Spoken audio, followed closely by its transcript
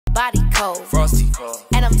body cold, frosty,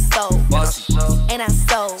 and I'm so bossy, and I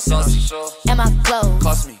so saucy, and my clothes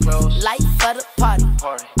cost me clothes, light for the party.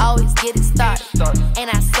 Always get it started, and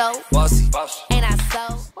I so bossy, and I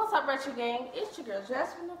so. What's up, Retro Gang? It's your girl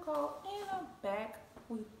Jasmine Nicole, and I'm back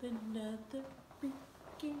with another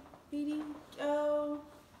freaking video.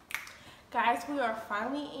 Guys, we are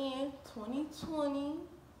finally in 2020.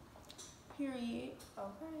 Period.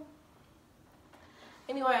 Okay.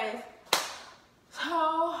 Anyways,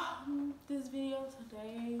 so this video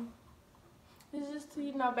today is just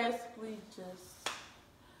to, basically just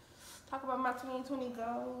talk about my 2020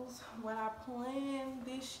 goals, what I planned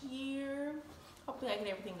this year. Hopefully I get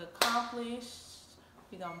everything accomplished.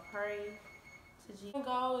 We gonna pray. My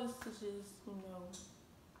goal is to just,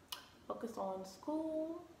 focus on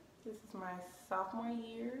school. This is my sophomore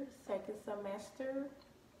year, second semester.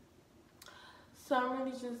 So I'm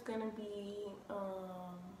really just gonna be,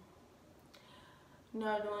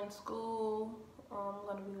 doing school. I'm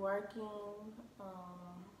gonna be working,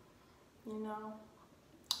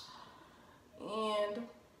 and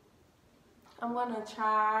I'm gonna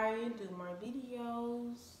try do more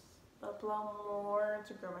videos, upload more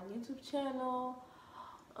to grow my YouTube channel.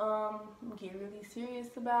 Get really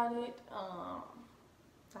serious about it.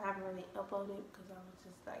 I haven't really uploaded because I was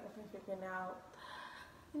just like, I've been figuring out,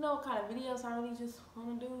 what kind of videos I really just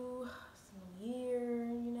want to do. It's a new year,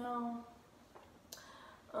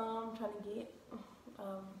 I'm trying to get,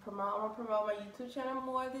 I'm gonna promote my YouTube channel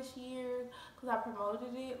more this year because I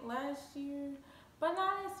promoted it last year, but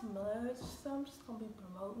not as much. So I'm just gonna be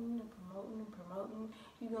promoting and promoting and promoting.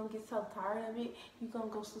 You're gonna get so tired of it. You're gonna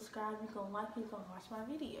go subscribe, you're gonna like it, you're gonna watch my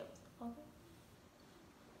videos, okay?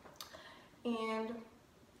 And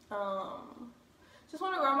just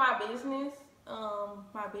want to grow my business,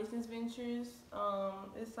 my business ventures.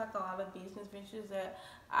 It's like a lot of business ventures that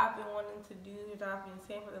I've been wanting to do, that I've been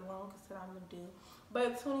saying for the longest that I'm gonna do.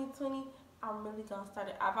 But 2020, I'm really gonna start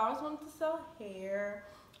it. I've always wanted to sell hair.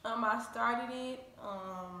 I started it.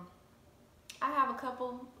 I have a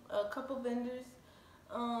couple vendors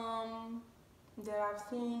that I've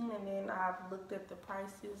seen, and then I've looked at the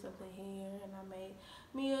prices of the hair, and I made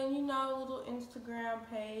me a little Instagram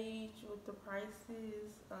page with the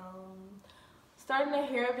prices. Starting a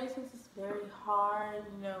hair business is very hard.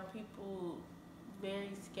 People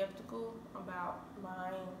very skeptical about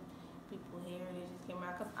buying people's hair that just came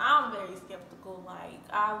out, because I'm very skeptical. Like,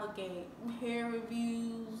 I look at hair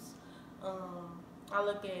reviews, I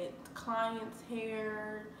look at clients'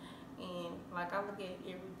 hair, and like I look at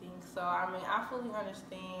everything. So I fully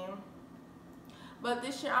understand. But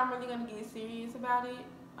this year I'm really gonna get serious about it,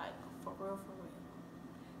 like for real,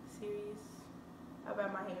 serious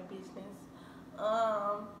about my hair business.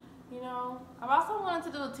 I've also wanted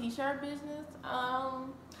to do a t-shirt business.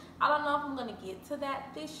 I don't know if I'm gonna get to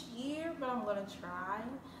that this year, but I'm gonna try,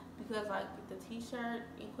 because like the t-shirt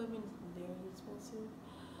equipment is very expensive.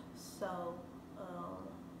 So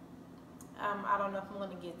I don't know if I'm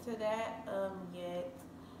gonna get to that yet,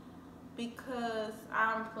 because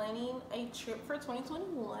I'm planning a trip for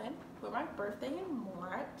 2021 for my birthday in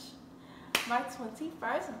March. My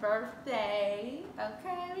 21st birthday.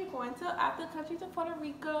 Okay, we're going out the country to Puerto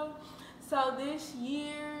Rico. So this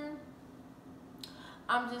year,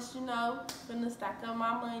 I'm just, gonna stack up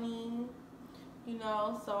my money,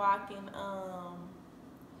 so I can,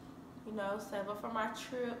 save up for my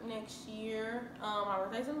trip next year. My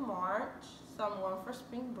birthday's in March, so I'm going for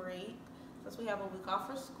spring break, since we have a week off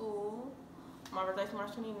for school. My birthday's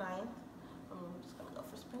March 29th. I'm just gonna go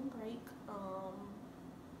for spring break.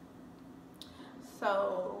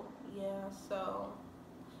 So yeah, so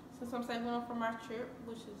since I'm saving up for my trip,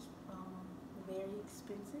 which is very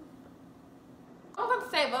expensive, I'm gonna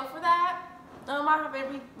save up for that. I have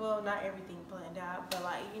not everything planned out, but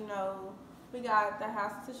like, we got the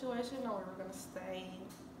house situation and where we're gonna stay.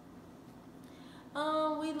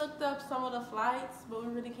 We looked up some of the flights, but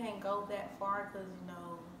we really can't go that far because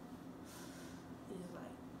it's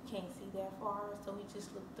like can't see that far. So we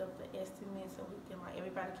just looked up the estimates so we can, like,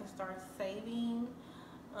 everybody can start saving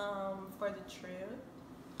for the trip.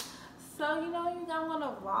 So you got one to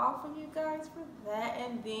vlog for you guys for that.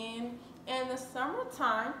 And then in the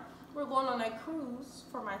summertime, we're going on a cruise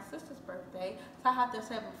for my sister's birthday, so I have to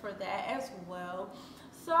save up for that as well.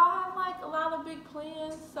 So I have like a lot of big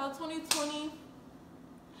plans. So 2020,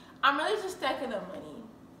 I'm really just stacking up money,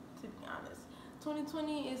 to be honest.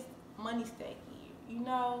 2020 is money stack year,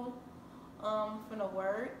 finna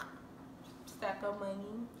work, stack up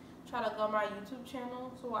money, try to grow my YouTube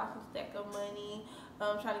channel so I can stack up money,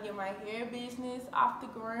 try to get my hair business off the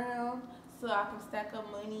ground so I can stack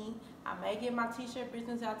up money. I may get my t-shirt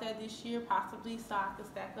business out there this year, possibly, so I can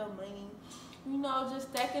stack up money. You know, just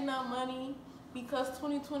stacking up money, because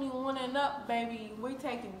 2021 and up, baby, we're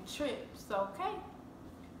taking trips, okay?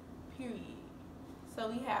 Period. So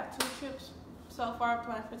we have 2 trips so far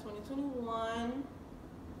planned for 2021.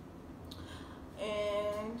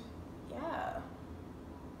 And yeah.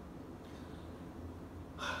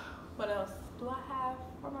 What else do I have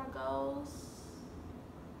for my goals?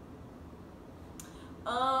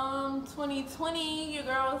 2020, your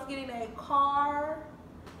girl's getting a car,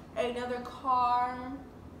 another car.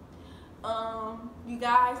 You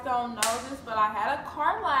guys don't know this, but I had a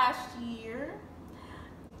car last year.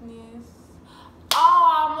 Oh,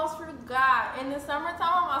 I almost forgot. In the summertime,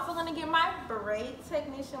 I'm also gonna get my braid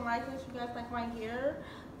technician license. You guys like my hair?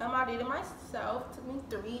 I did it myself. It took me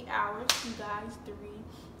 3 hours. You guys, 3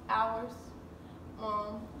 hours.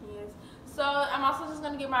 Yes. So I'm also just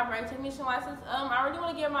gonna get my braid technician license. I really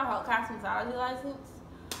want to get my cosmetology license,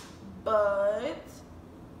 but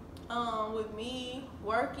with me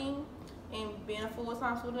working and being a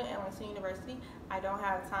full-time student at Lansing University, I don't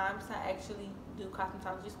have time to actually do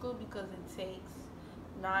cosmetology school because it takes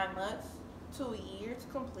 9 months to a year to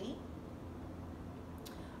complete.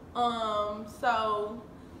 So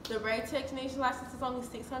the braid technician license is only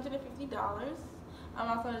 $650. I'm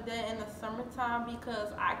also gonna do that in the summertime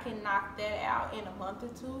because I can knock that out in a month or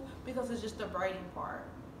 2 because it's just the braiding part.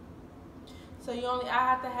 So I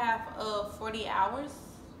have to have 40 hours.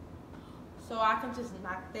 So I can just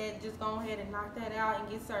go ahead and knock that out and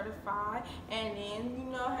get certified, and then, you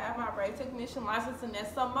know, have my braid technician license, and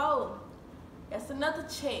that's some more. That's another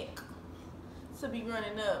check to be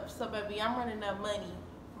running up. So baby, I'm running up money,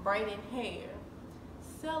 braiding hair,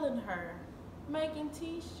 selling her, making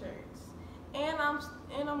t-shirts, and I'm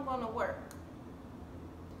gonna work.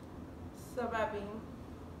 So baby,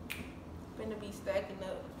 gonna be stacking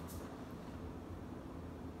up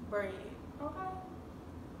bread, okay?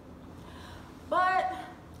 But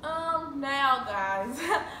now guys,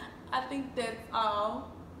 I think that's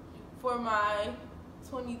all for my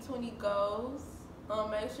 2020 goals.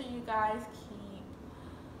 Make sure you guys keep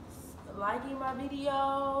liking my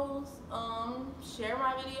videos, share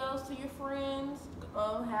my videos to your friends,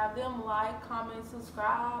 have them like, comment,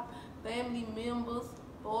 subscribe, family members,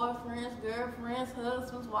 boyfriends, girlfriends,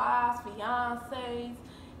 husbands, wives, fiancés,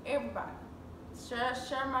 everybody.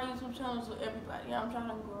 Share my YouTube channels with everybody. I'm trying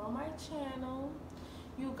to grow my channel,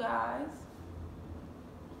 you guys.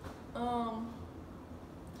 You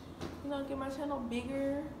know, get my channel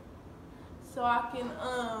bigger so I can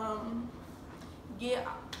get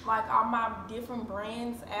like all my different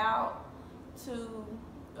brands out to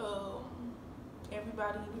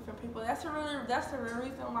everybody, different people. That's the real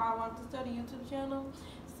reason why I want to start a YouTube channel.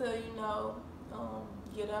 So, you know,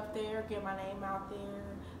 get up there, get my name out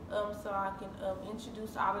there. So I can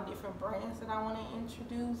introduce all the different brands that I want to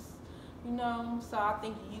introduce, you know. So I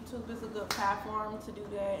think YouTube is a good platform to do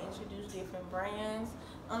that, introduce different brands.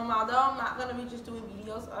 Although I'm not going to be just doing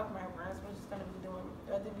videos of my brands, I'm just going to be doing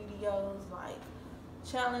other videos like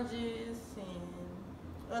challenges and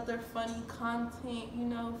other funny content, you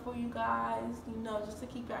know, for you guys, you know, just to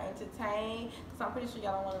keep y'all entertained. Because I'm pretty sure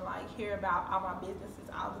y'all don't want to like hear about all my businesses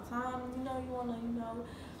all the time, you know. You want to,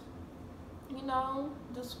 you know,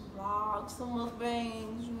 just vlog, some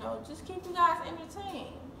mukbangs, you know, just keep you guys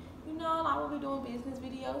entertained. You know, and I will be doing business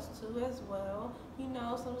videos too as well, you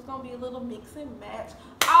know, so it's going to be a little mix and match.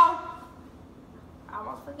 Oh, I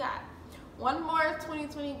almost forgot. One more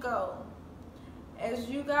 2020 goal. As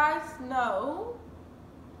you guys know,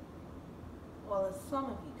 well, as some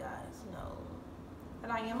of you guys know,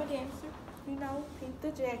 that I am a dancer, you know, peep the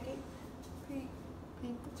jacket, peep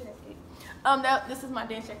the jacket. This is my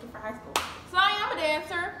dance jacket for high school. So I am a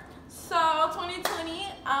dancer. So 2020,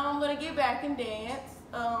 I'm gonna get back and dance.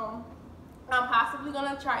 I'm possibly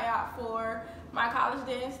gonna try out for my college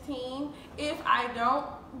dance team. If I don't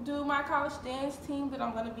do my college dance team, then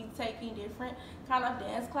I'm gonna be taking different kind of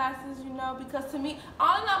dance classes, you know, because to me,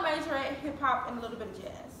 I only know major at hip hop and a little bit of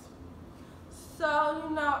jazz. So,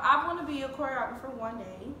 you know, I want to be a choreographer one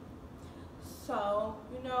day. So,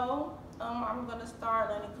 you know, I'm gonna start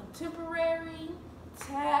learning contemporary,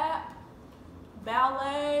 tap,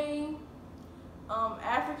 ballet,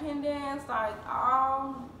 African dance, like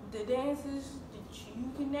all the dances that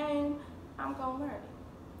you can name, I'm gonna learn it.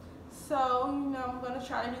 So, you know, I'm gonna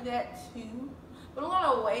try to do that too. But I'm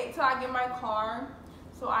gonna wait till I get my car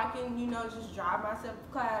so I can, you know, just drive myself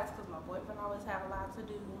to class because my boyfriend always have a lot to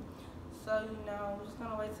do. So, you know, I'm just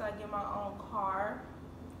gonna wait till I get my own car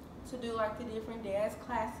to do like the different dance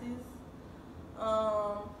classes.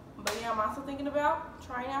 But yeah, I'm also thinking about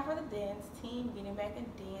trying out for the dance team, getting back in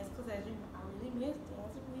dance, because as you know, I really miss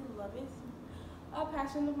dance. I really love it. It's a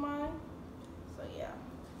passion of mine. So yeah.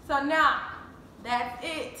 So now, that's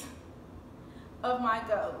it of my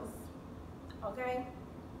goals. Okay?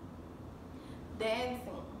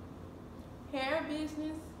 Dancing, hair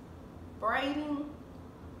business, braiding,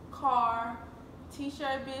 car,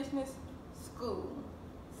 t-shirt business, school,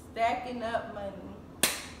 stacking up money.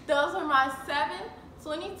 Those are my 7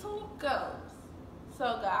 2020 goals.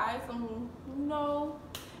 So guys, you know,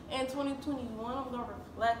 in 2021, I'm gonna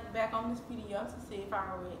reflect back on this video to see if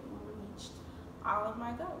I already reached all of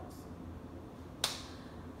my goals.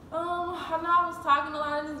 I know I was talking a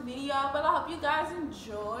lot in this video, but I hope you guys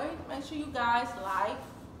enjoyed. Make sure you guys like,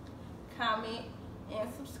 comment, and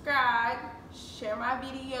subscribe. Share my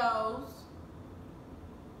videos.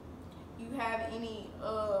 You have any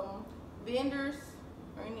vendors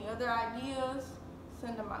or any other ideas,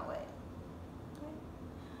 send them my way. Okay?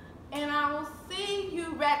 And I will see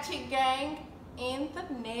you Ratchet Gang in the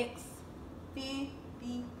next video.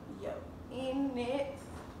 In the next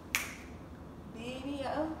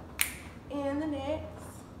video. In the next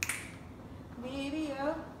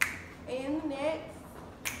video. In the next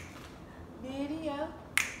video.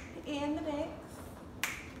 In the next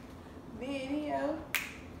video.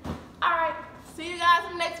 Alright, see you guys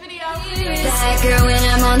in the next video. Bad girl when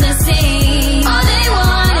I'm on the scene.